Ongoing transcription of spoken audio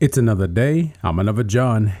It's another day. I'm another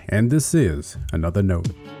John, and this is Another Note.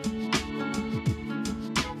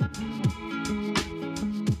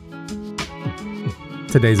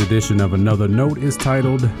 Today's edition of Another Note is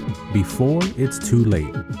titled, Before It's Too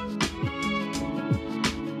Late.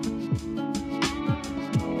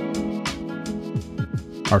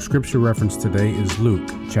 Our scripture reference today is Luke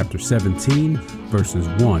chapter 17, verses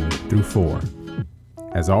 1 through 4.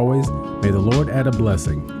 As always, may the Lord add a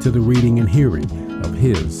blessing to the reading and hearing of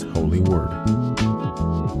His holy word.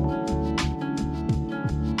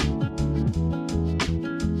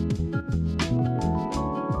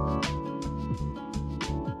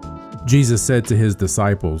 Jesus said to His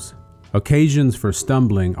disciples, "Occasions for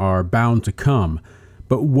stumbling are bound to come,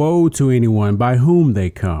 but woe to anyone by whom they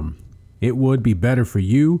come. It would be better for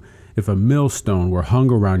you if a millstone were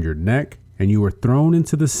hung around your neck and you were thrown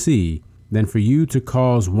into the sea than for you to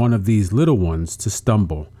cause one of these little ones to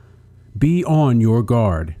stumble. Be on your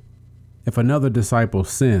guard. If another disciple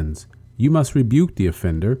sins, you must rebuke the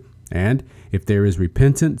offender, and if there is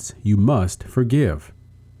repentance, you must forgive.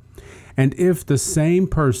 And if the same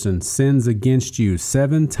person sins against you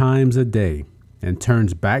 7 times a day and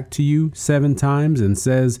turns back to you 7 times and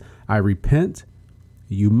says, 'I repent,'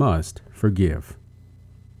 you must forgive."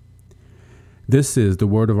 This is the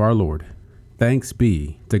word of our Lord. Thanks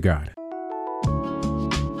be to God.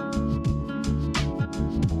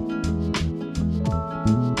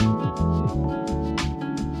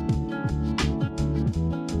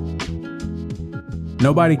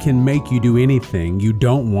 Nobody can make you do anything you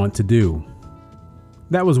don't want to do.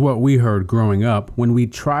 That was what we heard growing up when we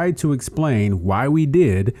tried to explain why we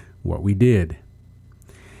did what we did.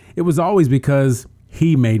 It was always because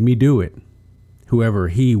he made me do it. Whoever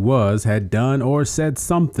he was had done or said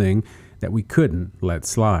something that we couldn't let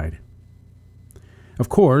slide. Of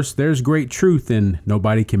course, there's great truth in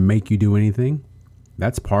nobody can make you do anything.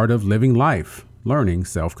 That's part of living life, learning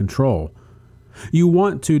self-control. You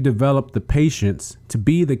want to develop the patience to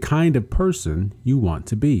be the kind of person you want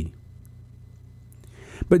to be.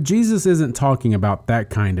 But Jesus isn't talking about that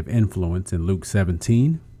kind of influence in Luke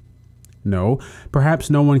 17. No, perhaps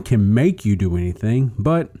no one can make you do anything,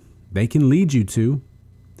 but they can lead you to.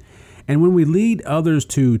 And when we lead others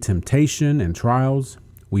to temptation and trials,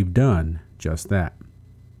 we've done just that.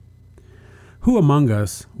 Who among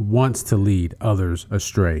us wants to lead others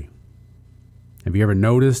astray? Have you ever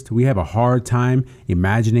noticed we have a hard time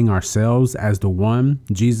imagining ourselves as the one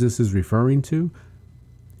Jesus is referring to?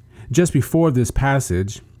 Just before this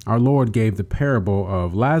passage, our Lord gave the parable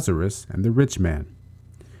of Lazarus and the rich man.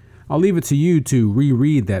 I'll leave it to you to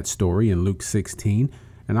reread that story in Luke 16,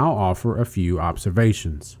 and I'll offer a few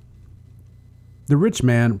observations. The rich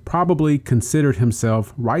man probably considered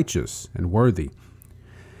himself righteous and worthy.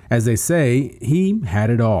 As they say, he had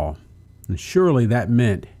it all, and surely that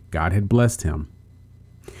meant God had blessed him.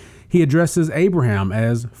 He addresses Abraham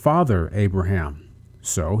as Father Abraham,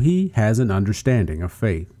 so he has an understanding of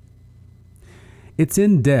faith. It's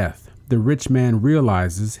in death the rich man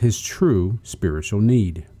realizes his true spiritual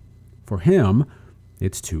need. For him,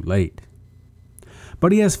 it's too late.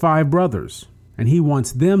 But he has 5 brothers, and he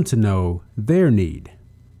wants them to know their need.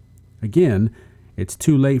 Again, it's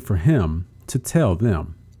too late for him to tell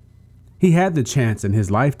them. He had the chance in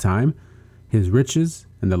his lifetime. His riches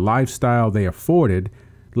and the lifestyle they afforded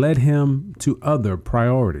led him to other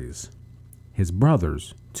priorities. His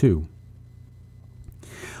brothers, too.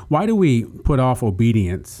 Why do we put off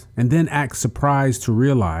obedience and then act surprised to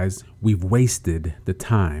realize we've wasted the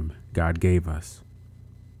time God gave us?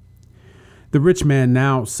 The rich man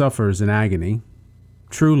now suffers in agony.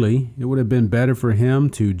 Truly, it would have been better for him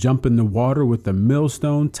to jump in the water with a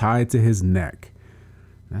millstone tied to his neck.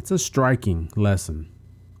 That's a striking lesson.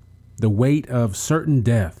 The weight of certain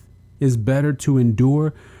death is better to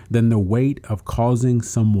endure than the weight of causing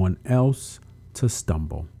someone else to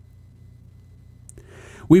stumble.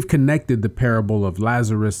 We've connected the parable of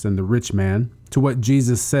Lazarus and the rich man to what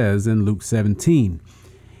Jesus says in Luke 17.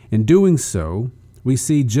 In doing so, we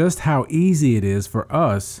see just how easy it is for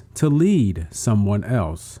us to lead someone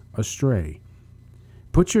else astray.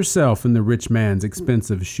 Put yourself in the rich man's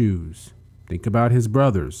expensive shoes. Think about his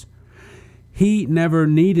brothers. He never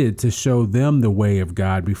needed to show them the way of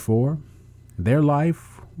God before. Their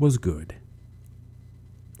life was good.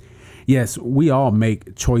 Yes, we all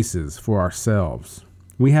make choices for ourselves.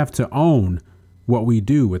 We have to own what we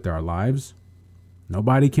do with our lives.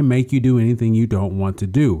 Nobody can make you do anything you don't want to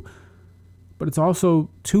do. But it's also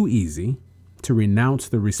too easy to renounce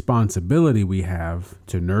the responsibility we have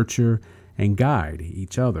to nurture and guide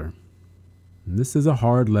each other. And this is a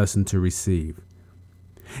hard lesson to receive.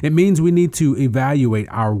 It means we need to evaluate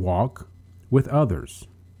our walk with others.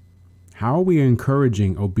 How are we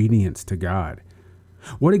encouraging obedience to God?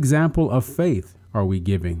 What example of faith are we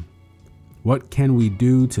giving? What can we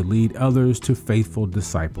do to lead others to faithful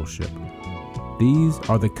discipleship? These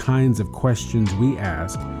are the kinds of questions we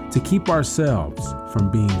ask to keep ourselves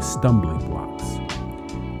from being stumbling blocks.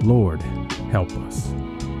 Lord, help us.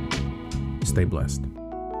 Stay blessed.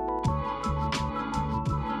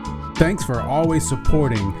 Thanks for always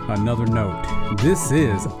supporting Another Note. This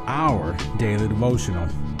is our daily devotional.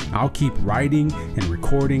 I'll keep writing and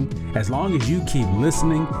recording as long as you keep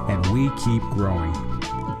listening and we keep growing.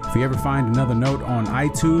 If you ever find Another Note on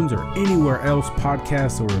iTunes or anywhere else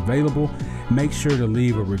podcasts are available, make sure to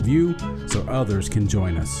leave a review so others can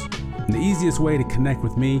join us. And the easiest way to connect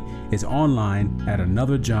with me is online at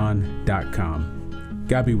anotherjohn.com.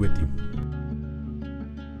 God be with you.